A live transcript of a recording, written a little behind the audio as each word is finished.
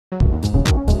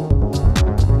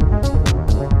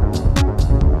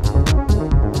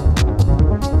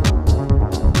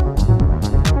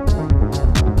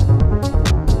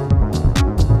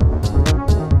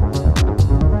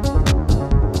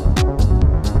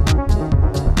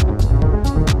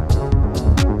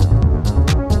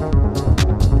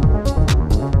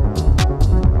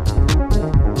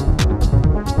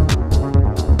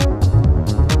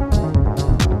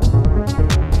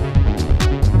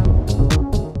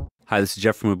Hi, this is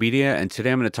Jeff from Mobedia, and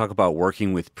today I'm going to talk about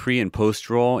working with pre and post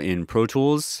roll in Pro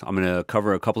Tools. I'm going to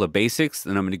cover a couple of basics,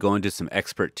 then I'm going to go into some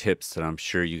expert tips that I'm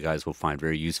sure you guys will find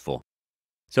very useful.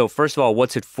 So first of all,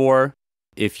 what's it for?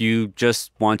 If you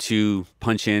just want to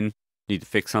punch in, need to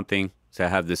fix something, so I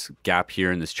have this gap here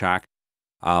in this track.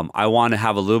 I want to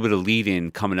have a little bit of lead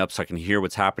in coming up so I can hear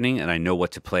what's happening and I know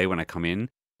what to play when I come in.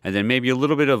 And then maybe a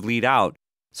little bit of lead out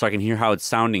so I can hear how it's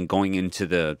sounding going into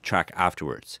the track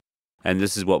afterwards. And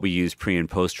this is what we use pre and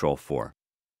post roll for.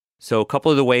 So a couple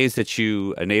of the ways that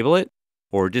you enable it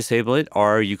or disable it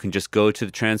are you can just go to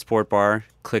the transport bar,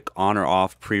 click on or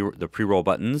off the pre-roll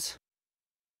buttons.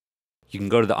 You can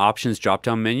go to the options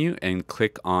drop-down menu and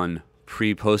click on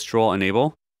pre-post roll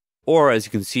enable. Or as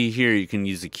you can see here, you can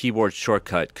use the keyboard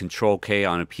shortcut Control-K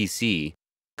on a PC,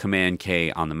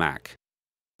 Command-K on the Mac.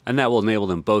 And that will enable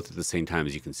them both at the same time,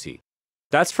 as you can see.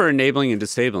 That's for enabling and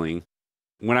disabling.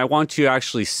 When I want to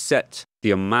actually set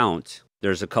the amount,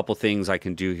 there's a couple things I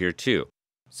can do here too.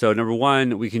 So number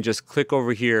one, we can just click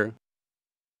over here,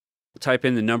 type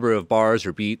in the number of bars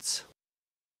or beats,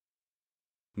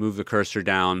 move the cursor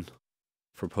down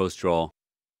for post roll.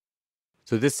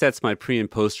 So this sets my pre and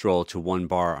post roll to 1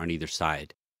 bar on either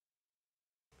side.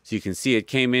 So you can see it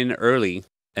came in early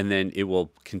and then it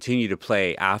will continue to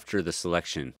play after the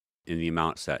selection in the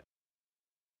amount set.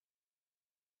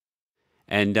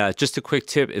 And just a quick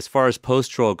tip, as far as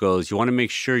post roll goes, you want to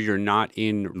make sure you're not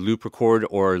in loop record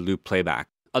or loop playback.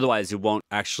 Otherwise, it won't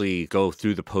actually go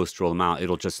through the post roll amount.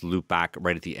 It'll just loop back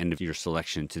right at the end of your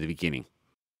selection to the beginning.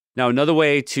 Now, another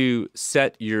way to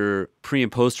set your pre and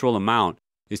post roll amount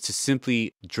is to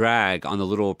simply drag on the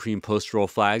little pre and post roll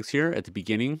flags here at the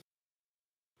beginning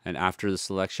and after the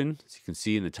selection, as you can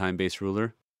see in the time-based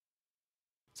ruler.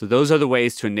 So those are the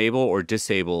ways to enable or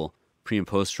disable pre and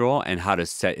post roll and how to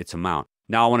set its amount.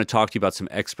 Now I want to talk to you about some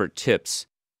expert tips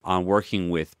on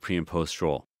working with pre and post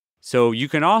roll. So you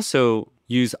can also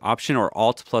use Option or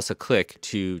Alt plus a click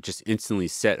to just instantly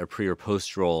set a pre or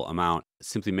post roll amount.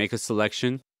 Simply make a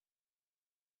selection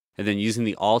and then using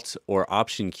the Alt or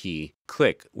Option key,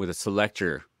 click with a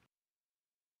selector.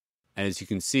 And as you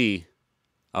can see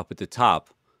up at the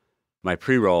top, my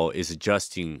pre-roll is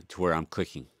adjusting to where I'm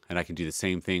clicking. And I can do the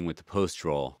same thing with the post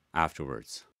roll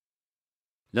afterwards.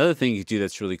 Another thing you can do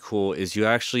that's really cool is you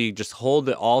actually just hold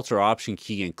the Alt or Option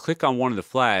key and click on one of the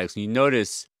flags. And you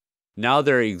notice now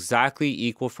they're exactly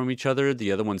equal from each other.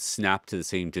 The other one's snapped to the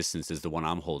same distance as the one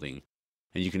I'm holding.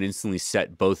 And you can instantly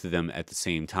set both of them at the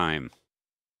same time.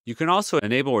 You can also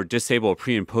enable or disable a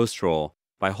pre and post roll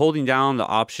by holding down the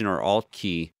Option or Alt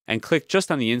key and click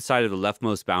just on the inside of the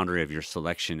leftmost boundary of your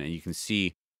selection. And you can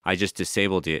see I just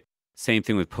disabled it. Same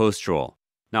thing with post roll.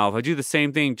 Now, if I do the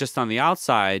same thing just on the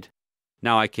outside,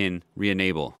 now I can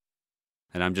re-enable.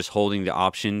 And I'm just holding the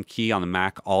Option key on the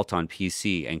Mac, Alt on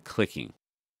PC, and clicking.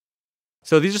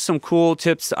 So these are some cool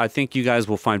tips I think you guys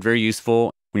will find very useful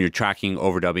when you're tracking,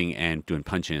 overdubbing, and doing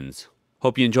punch-ins.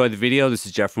 Hope you enjoyed the video. This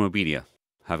is Jeff from Mobedia.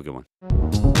 Have a good one.